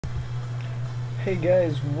Hey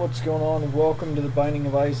guys, what's going on? Welcome to the Binding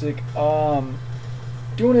of Isaac.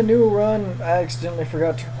 Doing a new run. I accidentally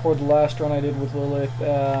forgot to record the last run I did with Lilith.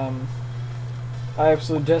 I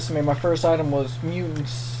absolutely decimated. My first item was Mutant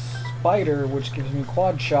Spider, which gives me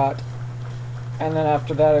quad shot. And then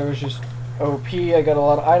after that it was just OP. I got a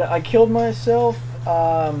lot of... I killed myself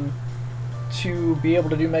to be able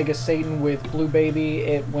to do Mega Satan with Blue Baby.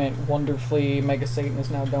 It went wonderfully. Mega Satan is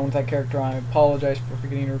now done with that character. I apologize for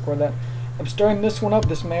forgetting to record that. I'm starting this one up.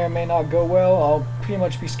 This may or may not go well. I'll pretty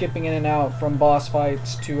much be skipping in and out from boss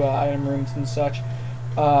fights to item rooms and such.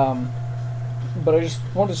 But I just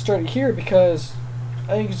wanted to start it here because,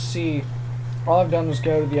 as you can see, all I've done was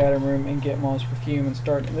go to the item room and get Mom's perfume and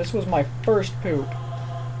start. And this was my first poop.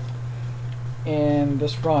 And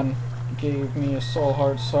this run gave me a soul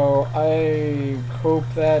heart. So I hope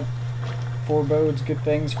that forebodes good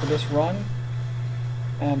things for this run.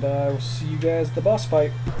 And I will see you guys at the boss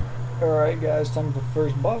fight. Alright guys, time for the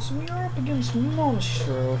first boss. We are up against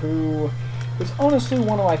Monstro, who is honestly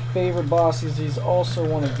one of my favorite bosses. He's also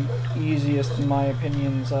one of the easiest in my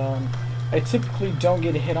opinions. I typically don't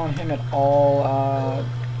get a hit on him at all.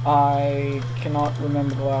 I cannot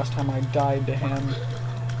remember the last time I died to him.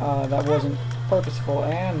 That wasn't purposeful.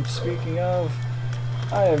 And speaking of,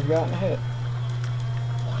 I have gotten hit.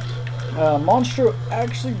 Monstro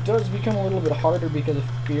actually does become a little bit harder because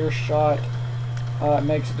of Fear Shot. It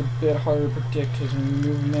makes it a bit harder to predict his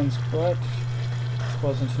movements, but it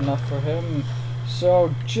wasn't enough for him.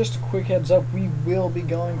 So, just a quick heads up, we will be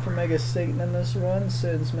going for Mega Satan in this run,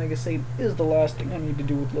 since Mega Satan is the last thing I need to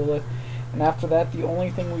do with Lilith. And after that, the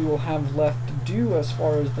only thing we will have left to do as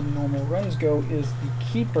far as the normal runs go is the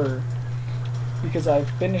Keeper, because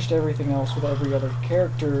I've finished everything else with every other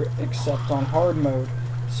character except on hard mode.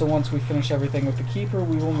 So once we finish everything with the Keeper,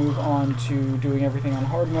 we will move on to doing everything on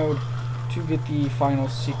hard mode to get the final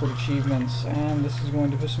secret achievements, and this is going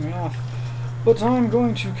to piss me off. But I'm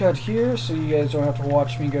going to cut here so you guys don't have to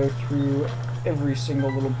watch me go through every single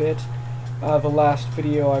little bit. The last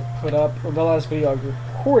video I put up, or the last video I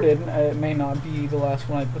recorded, it may not be the last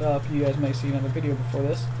one I put up, you guys may see another video before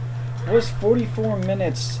this, was 44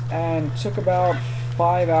 minutes and took about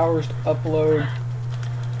 5 hours to upload.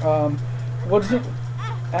 Wasn't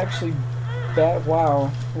actually bad, wow,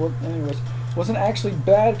 well, anyways. Wasn't actually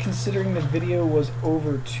bad considering the video was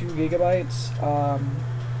over 2 gigabytes.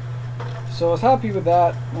 So I was happy with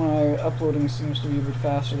that. My uploading seems to be a bit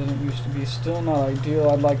faster than it used to be. Still not ideal.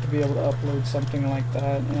 I'd like to be able to upload something like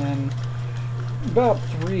that in about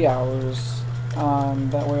 3 hours.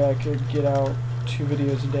 That way I could get out 2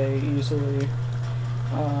 videos a day easily.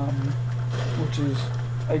 Which is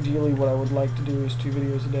ideally what I would like to do, is 2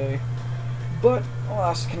 videos a day. But,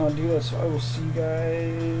 alas, I cannot do that, so I will see you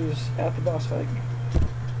guys at the boss fight.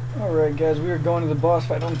 Alright guys, we are going to the boss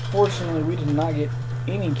fight. Unfortunately, we did not get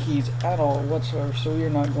any keys at all whatsoever, so we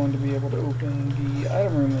are not going to be able to open the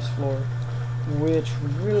item room this floor, which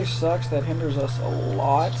really sucks. That hinders us a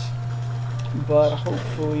lot, but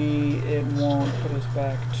hopefully it won't put us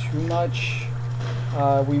back too much.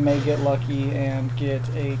 We may get lucky and get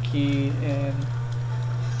a key in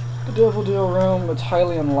the Devil Deal room. It's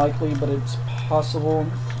highly unlikely, but it's possible.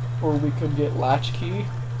 Or we could get Latch Key,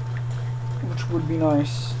 which would be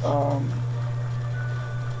nice.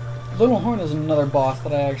 Little Horn is another boss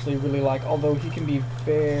that I actually really like, although he can be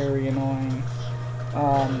very annoying.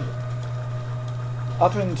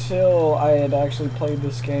 Up until I had actually played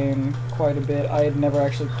this game quite a bit, I had never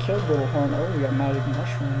actually killed Little Horn. Oh, we got Magic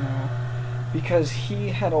Mushroom now. Because he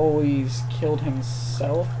had always killed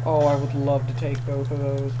himself. Oh, I would love to take both of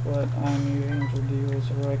those, but I'm using Angel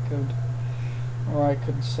Deals, or I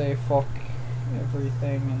could say fuck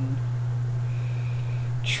everything and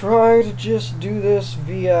try to just do this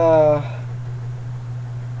via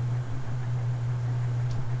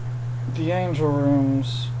the angel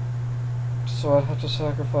rooms. So I'd have to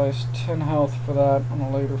sacrifice 10 health for that on a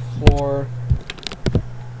later floor.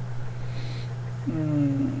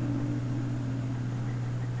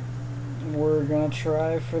 We're gonna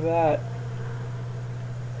try for that.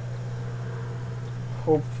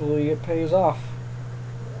 Hopefully it pays off.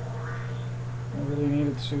 I really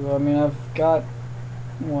needed to. I mean, I've got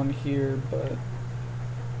one here, but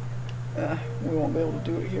we won't be able to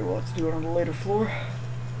do it here. We'll have to do it on a later floor.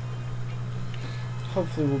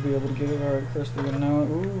 Hopefully we'll be able to get it. Alright, Chris, they're gonna know it.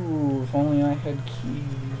 Ooh, if only I had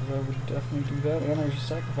keys, I would definitely do that. And there's a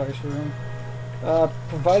sacrifice room.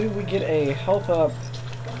 Provided we get a health up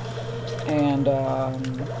and,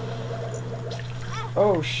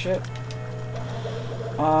 oh shit.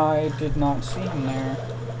 I did not see him there.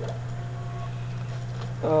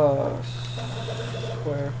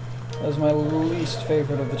 Square. That's my least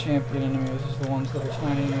favorite of the champion enemies, is the ones that are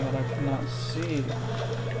tiny that I cannot see.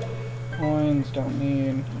 Coins, don't need.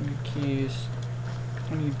 I need keys.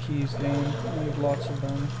 I need keys, game. I need lots of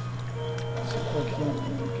them. Let's see if I can't.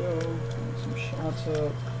 There we go. Get some shots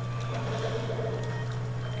up.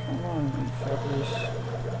 Come on, you fuckers.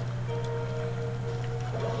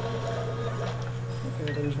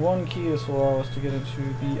 Okay, there's one key. This will allow us to get into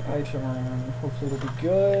the item room. Hopefully it'll be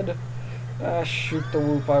good. Ah, shoot the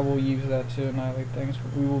whoop. I will use that to annihilate things,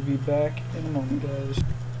 but we will be back in a moment, guys.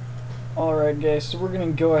 Alright, guys, so we're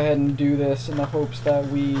gonna go ahead and do this in the hopes that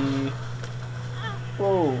we...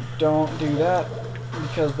 Whoa, don't do that,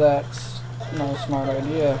 because that's not a smart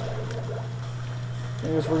idea. I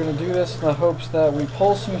guess we're gonna do this in the hopes that we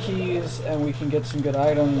pull some keys and we can get some good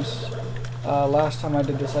items. Last time I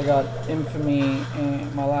did this, I got Infamy,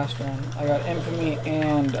 and my last run, I got Infamy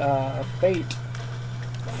and Fate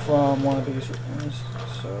from one of these rooms.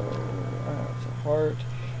 So, it's a heart.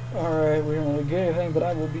 Alright, we don't really get anything, but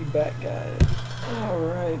I will be back, guys.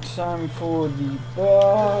 Alright, time for the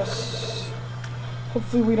boss.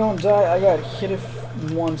 Hopefully we don't die. I got hit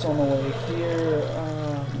once on the way here.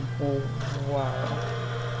 Oh, wow.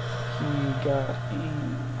 He got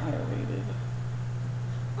annihilated.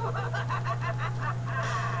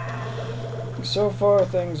 So far,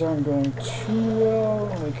 things aren't going too well.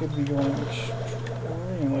 They could be going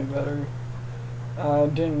extremely better. I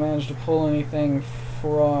didn't manage to pull anything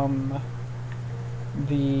from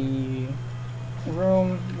the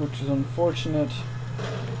room, which is unfortunate.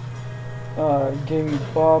 Gave me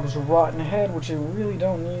Bob's rotten head, which I really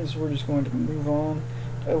don't need, so we're just going to move on.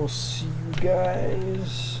 I will see you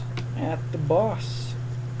guys at the boss.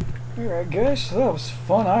 Alright guys, so that was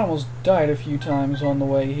fun. I almost died a few times on the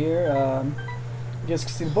way here. You guys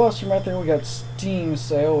can see the boss room right there. We got Steam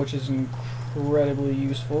Sale, which is incredibly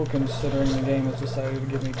useful considering the game has decided to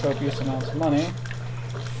give me copious amounts of money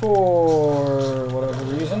for whatever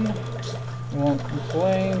reason. Won't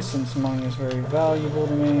complain since money is very valuable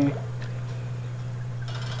to me.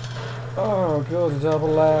 Oh, good, double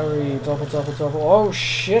Larry, double. Oh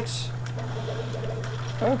shit!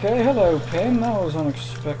 Okay, hello Pin, that was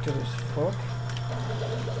unexpected as fuck.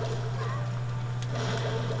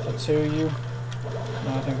 That's two of you? No,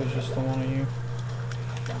 I think there's just the one of you.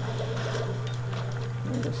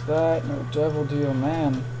 What's that? No devil deal,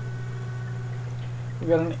 man. We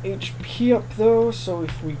got an HP up though, so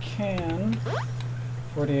if we can,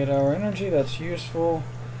 48-hour energy, that's useful.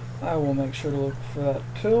 I will make sure to look for that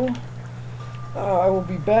pill. I will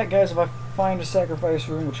be back, guys, if I find a sacrifice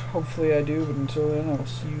room, which hopefully I do, but until then, I will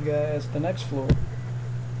see you guys at the next floor.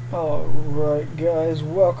 Alright, guys,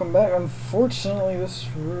 welcome back. Unfortunately, this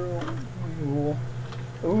room...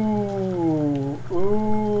 Ooh.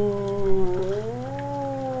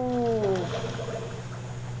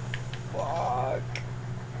 Fuck.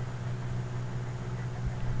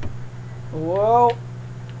 Well,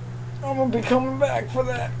 I'm gonna be coming back for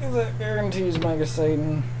that, because that guarantees Mega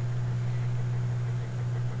Satan.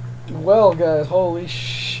 Well, guys, holy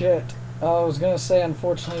shit. I was gonna say,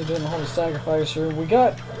 unfortunately, didn't hold a sacrifice room. We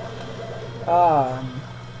got,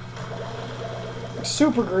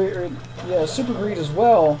 Super Greed, Super Greed as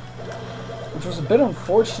well, which was a bit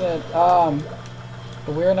unfortunate,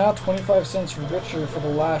 but we are now 25 cents richer for the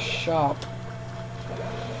last shop.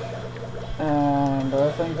 And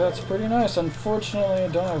I think that's pretty nice. Unfortunately, I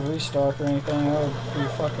don't have restock or anything. That would be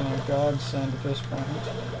fucking a godsend at this point.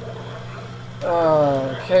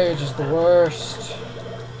 Cage is the worst.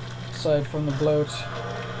 Aside from the bloat.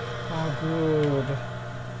 Oh, good.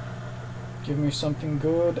 Give me something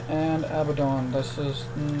good and Abaddon. This is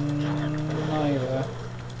neither.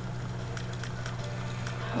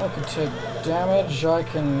 I can take damage. I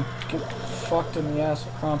can get fucked in the ass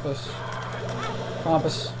with Krampus.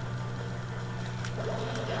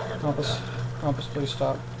 Krampus, please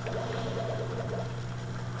stop.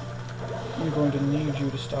 I'm going to need you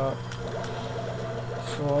to stop.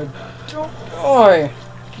 So I don't die!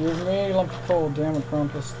 Give me a lump of coal, damn it,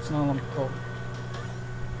 Krampus. It's not a lump of coal.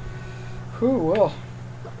 Whew, well.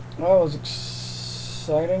 That was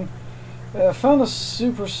exciting. I found the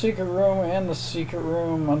super secret room and the secret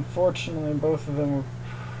room. Unfortunately, both of them were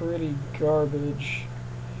pretty garbage.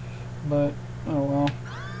 But, oh well.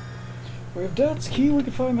 We have Dad's key, we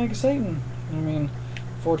could find Mega Satan. I mean,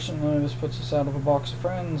 fortunately this puts us out of a box of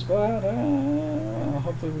friends, but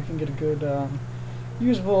hopefully we can get a good,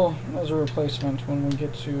 usable as a replacement when we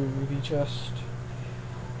get to the chest.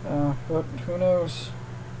 But who knows?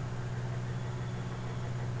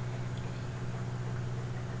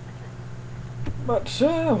 But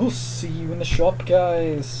we'll see you in the shop,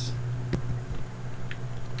 guys.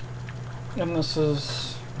 And this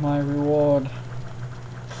is my reward.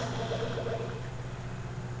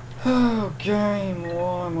 Oh, game,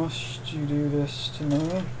 why must you do this to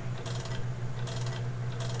me?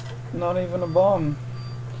 Not even a bomb.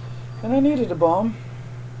 And I needed a bomb.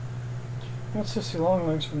 Got Sissy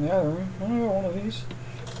Longlegs from the other room. I got one of these.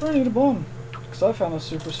 But I need a bomb. Because I found a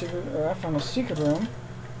secret room.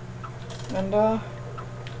 And,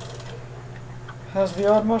 has the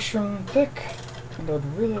odd mushroom thick. And I'd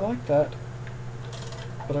really like that.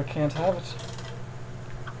 But I can't have it.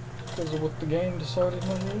 Because of what the game decided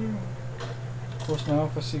not to do. Of course, now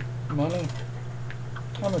if I see money,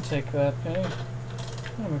 I'm gonna take that penny.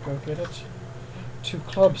 I'm gonna go get it. 2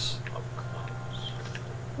 clubs.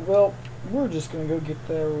 Well, we're just gonna go get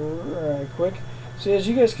there right quick. So as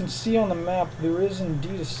you guys can see on the map, there is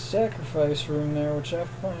indeed a sacrifice room there, which I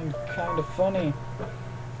find kind of funny.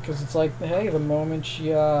 Because it's like, hey, the moment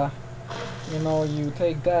you, you know, you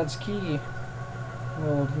take Dad's key,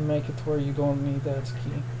 we'll make it where you don't need Dad's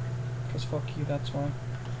key. Because fuck you, that's why.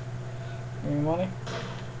 Give me money.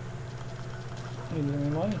 You give me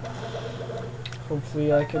money.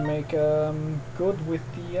 Hopefully I can make good with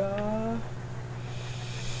the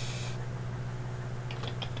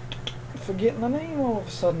forgetting the name all of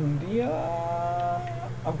a sudden. The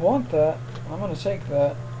I want that. I'm gonna take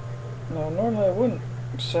that. No, normally I wouldn't.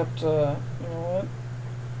 Except you know what?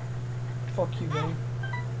 Fuck you, game.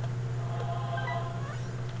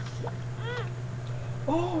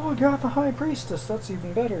 Oh, I got the High Priestess. That's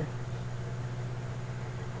even better.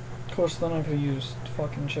 Of course, then I could use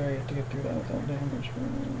fucking Chariot to get through that without damage.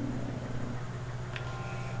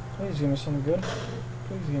 Please give me something good.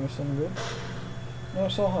 Please give me something good. No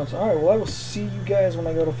soul hunts. Alright, well I will see you guys when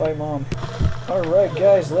I go to fight Mom. Alright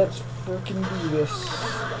guys, let's freaking do this.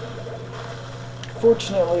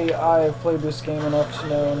 Fortunately, I've played this game enough to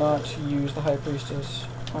know not to use the High Priestess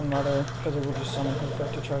on Mother, because it will just summon her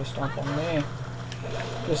back to try to stomp on me.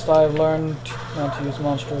 Just I've learned not to use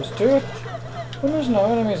Monstrous Tooth when there's no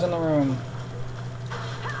enemies in the room.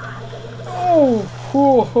 Oh,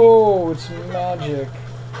 ho, ho, it's magic.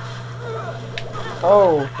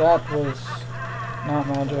 Oh, that was not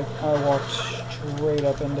magic. I walked straight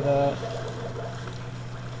up into that.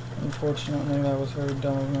 Unfortunately, that was very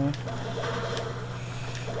dumb of me.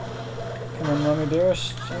 Come on, Mummy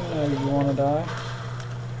dearest. You know you want to die.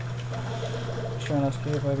 Try not to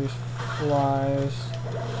get hit by these flies.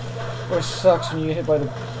 Always sucks when you get hit by the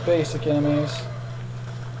basic enemies.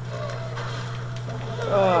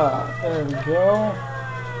 Ah, there we go.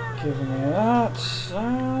 Give me that.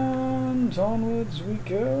 And onwards we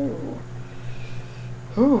go.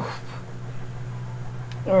 Whew.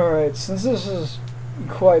 Alright, since this is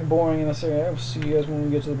quite boring in this area, I'll see you guys when we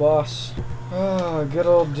get to the boss. Ah, good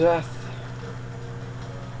old death.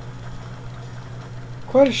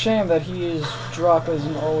 Quite a shame that his drop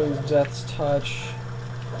isn't always Death's Touch.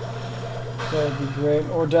 That would be great.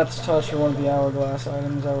 Or Death's Touch or one of the Hourglass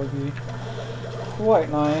items, that would be quite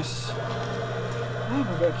nice. Ah,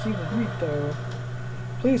 we got Cube of Meat though.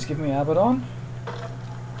 Please give me Abaddon.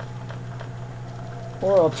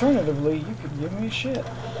 Or alternatively, you could give me shit.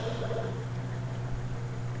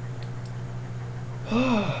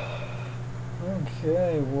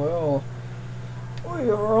 Okay, well, we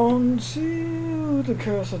are on to the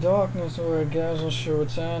Curse of Darkness, or guys, I'll show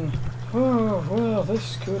its end. Oh, well,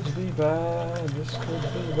 this could be bad, this could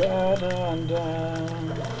be bad, and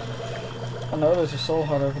I know there's a soul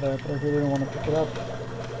heart over there, but I really don't want to pick it up.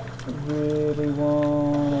 I really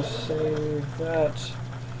want to save that.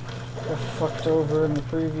 I fucked over in the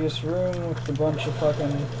previous room with a bunch of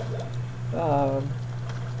fucking,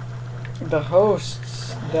 the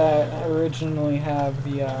hosts that originally have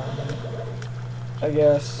the, I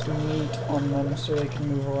guess, meat on them so they can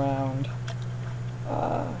move around.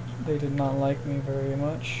 They did not like me very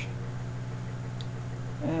much.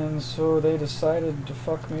 And so they decided to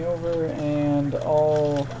fuck me over and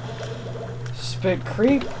all spit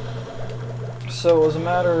creep. So it was a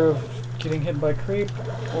matter of getting hit by creep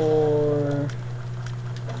or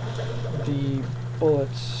the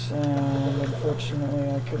bullets, and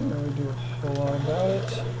unfortunately I couldn't really do a whole lot about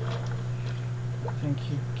it. Thank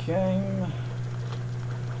you, game.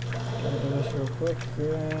 Gotta do this real quick,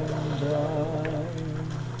 and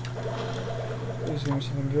please give me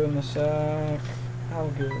something good in the sack.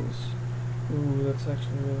 Algas. Ooh, that's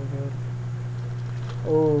actually really good.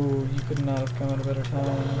 Oh, you could not have come at a better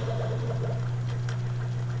time.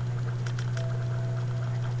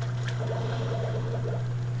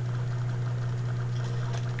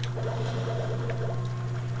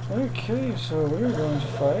 Okay, so we're going to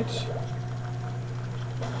fight.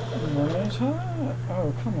 Mermaid's Heart?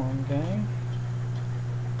 Oh, come on, gang.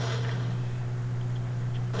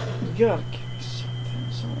 gotta give me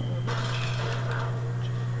something, son of a bitch.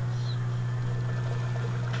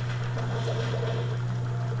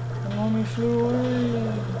 The mummy flew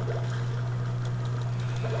away.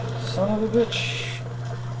 Son of a bitch.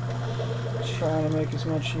 Trying to make as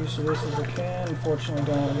much use of this as I can. Unfortunately,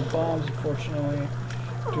 don't have any bombs. Unfortunately,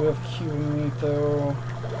 do have Cuban meat though.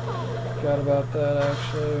 Forgot about that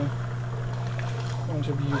actually. Going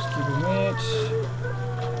to abuse Cuban meat.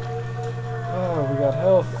 Oh, we got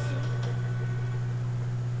health.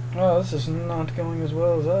 Oh, this is not going as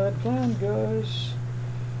well as I had planned, guys.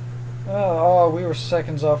 Oh, we were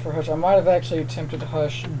seconds off for Hush. I might have actually attempted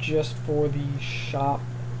Hush just for the shop.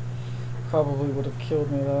 Probably would have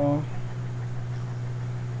killed me though.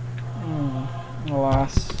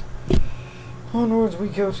 Alas. Onwards we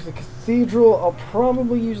go to the cathedral. I'll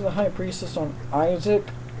probably use the High Priestess on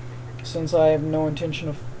Isaac, since I have no intention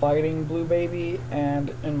of fighting Blue Baby,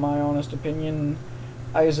 and in my honest opinion,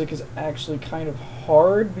 Isaac is actually kind of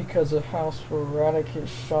hard because of how sporadic his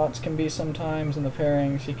shots can be sometimes, and the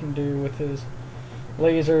pairings he can do with his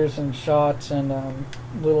lasers and shots and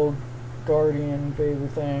little guardian baby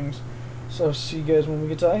things. So see you guys when we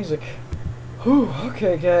get to Isaac. Whew,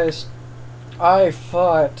 okay guys. I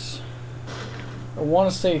fought, I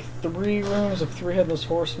want to say 3 rooms of 3 Headless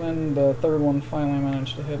Horsemen. The 3rd one finally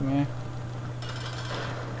managed to hit me.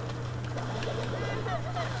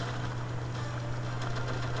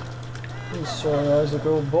 I'm sorry, Isaac,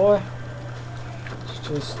 old boy. It's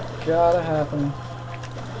just gotta happen.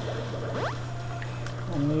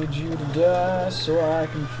 I need you to die so I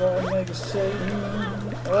can fight Mega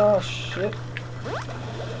Satan. Oh shit.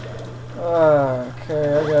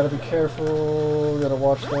 Okay, I gotta be careful, gotta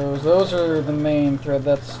watch those. Those are the main threat,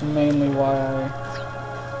 that's mainly why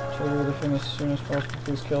I try to do everything as soon as possible.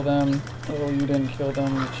 Please kill them. Oh, you didn't kill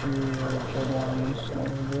them, but you killed one, so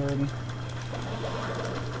we're good.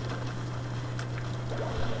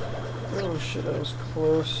 Oh shit, that was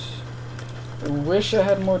close. I wish I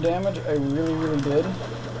had more damage, I really, really did.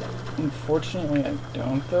 Unfortunately, I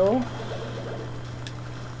don't though.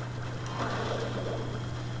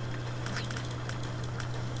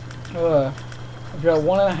 I've got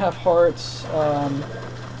 1.5 hearts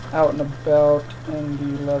out and about in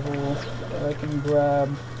the level that I can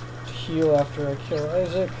grab to heal after I kill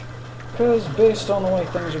Isaac, because based on the way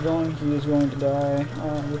things are going, he is going to die,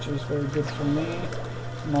 which is very good for me,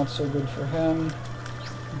 not so good for him,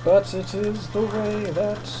 but it is the way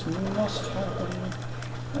that must happen.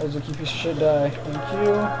 Isaac, you piece of shit, die. Thank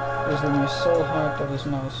you. Please leave me a soul heart. That is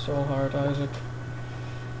not a soul heart, Isaac.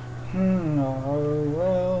 Oh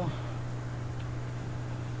well.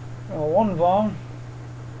 Oh, 1 bomb.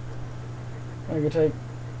 I'm gonna take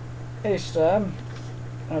a stab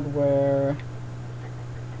at where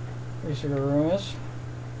the sugar room is.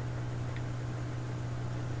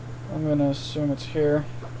 I'm gonna assume it's here.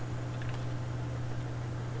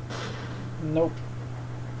 Nope.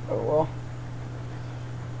 Oh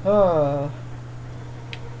well.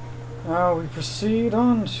 Now we proceed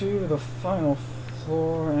on to the final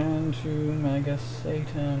floor and to Mega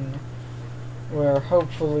Satan, where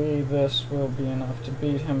hopefully this will be enough to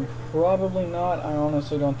beat him. Probably not. I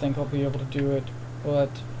honestly don't think I'll be able to do it, but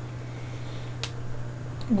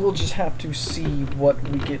we'll just have to see what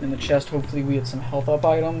we get in the chest. Hopefully we get some health up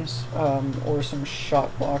items, or some shot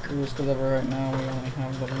blockers, because right now we only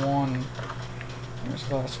have the 1. There's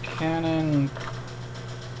glass cannon.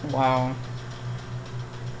 Wow.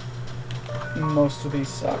 Most of these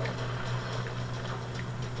suck.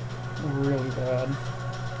 Really bad.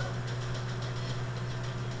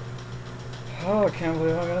 Oh, I can't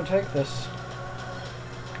believe I'm gonna take this.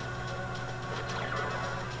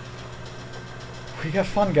 We got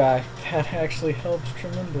Fun Guy. That actually helps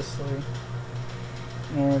tremendously.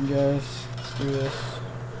 Alright guys, let's do this.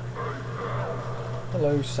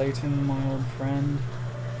 Hello Satan, my old friend.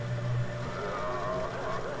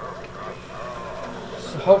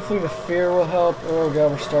 So hopefully the fear will help. Oh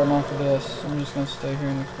god, we're starting off with this. I'm just gonna stay here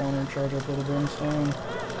in the corner and charge up little brimstone.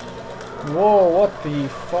 Whoa, what the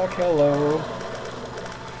fuck? Hello.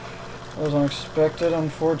 That was unexpected,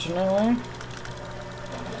 unfortunately.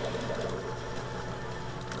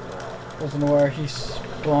 Wasn't aware he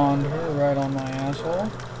spawned her right on my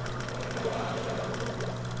asshole.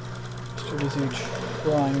 Too busy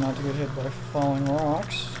trying not to get hit by falling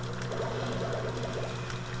rocks.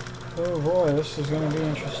 Oh boy, this is going to be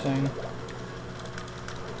interesting.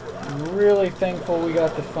 I'm really thankful we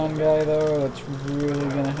got the Fun Guy though, that's really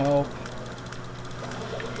going to help.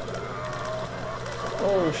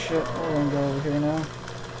 Oh shit, we're going to go over here now.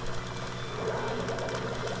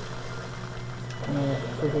 I'm going to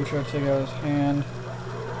quickly try to take out his hand.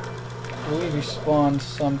 believe he spawned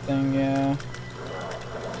something, yeah.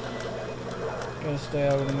 Gotta stay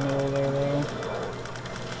out of the middle there, though.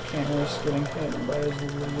 Can't risk getting hit by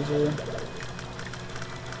his laser.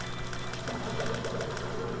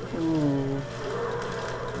 Ooh.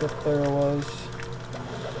 What there was.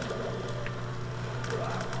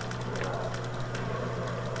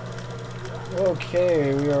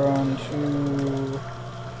 Okay, we are on to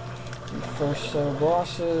the first set of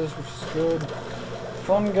bosses, which is good.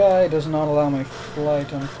 Fun guy does not allow me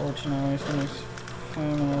flight, unfortunately, so it makes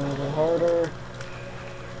him a little bit harder.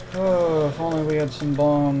 Oh, if only we had some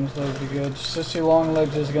bombs, that would be good. Sissy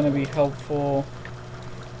Longlegs is going to be helpful.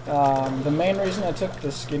 The main reason I took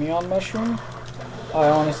the Skinny on mushroom, I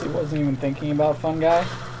honestly wasn't even thinking about Fun Guy,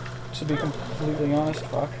 to be completely honest.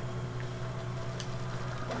 Fuck.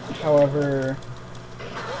 However,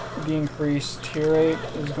 the increased tear rate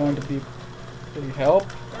is going to be pretty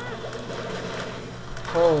help.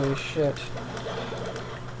 Holy shit.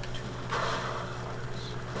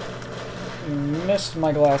 Missed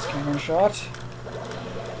my glass cannon shot.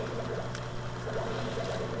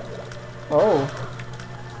 Oh.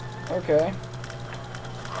 Okay.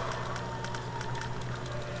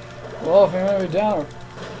 Well, if I'm gonna be down,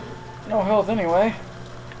 no health anyway.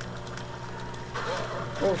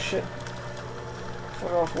 Oh shit.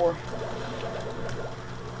 Fuck off, war.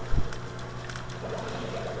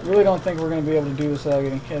 Really don't think we're gonna be able to do this without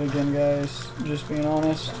getting hit again, guys. Just being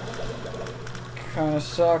honest. Kinda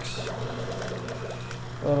sucks.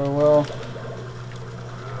 But oh well.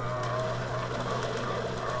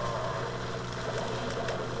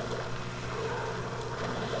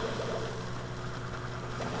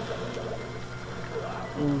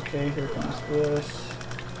 Okay, here comes this.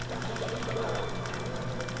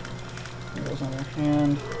 There goes on our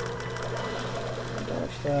hand.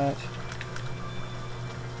 Dodge that.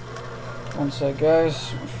 One sec,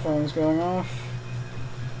 guys. My phone's going off.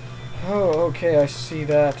 Oh, okay, I see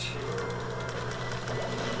that.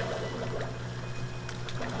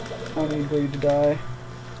 I need Greed to die.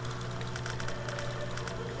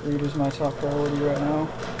 Greed is my top priority right now.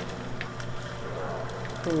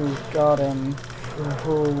 Ooh, got him.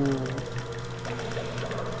 Ooh.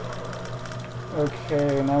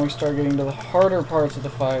 Okay, now we start getting to the harder parts of the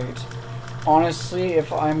fight. Honestly,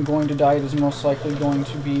 if I'm going to die, it is most likely going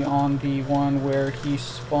to be on the one where he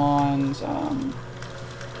spawns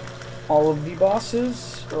all of the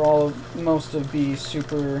bosses, or most of the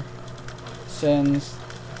super sins.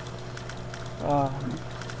 But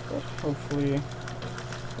hopefully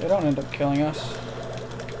they don't end up killing us.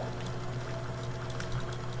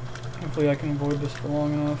 Hopefully I can avoid this for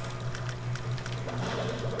long enough.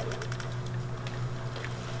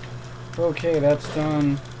 Okay, that's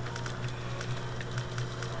done.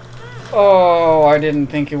 Oh, I didn't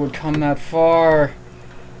think it would come that far.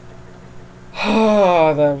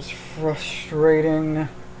 Ah, that was frustrating.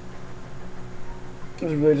 It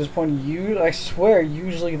was really disappointing. I swear,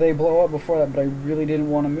 usually they blow up before that, but I really didn't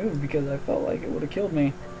want to move because I felt like it would have killed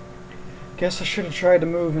me. Guess I should have tried to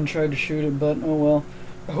move and tried to shoot it, but oh well.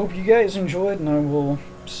 I hope you guys enjoyed, and I will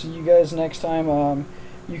see you guys next time.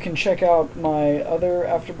 You can check out my other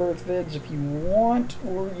Afterbirth vids if you want,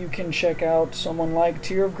 or you can check out someone like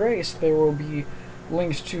Tear of Grace. There will be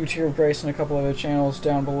links to Tear of Grace and a couple other channels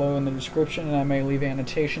down below in the description, and I may leave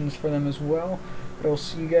annotations for them as well. But I'll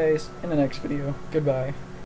see you guys in the next video. Goodbye.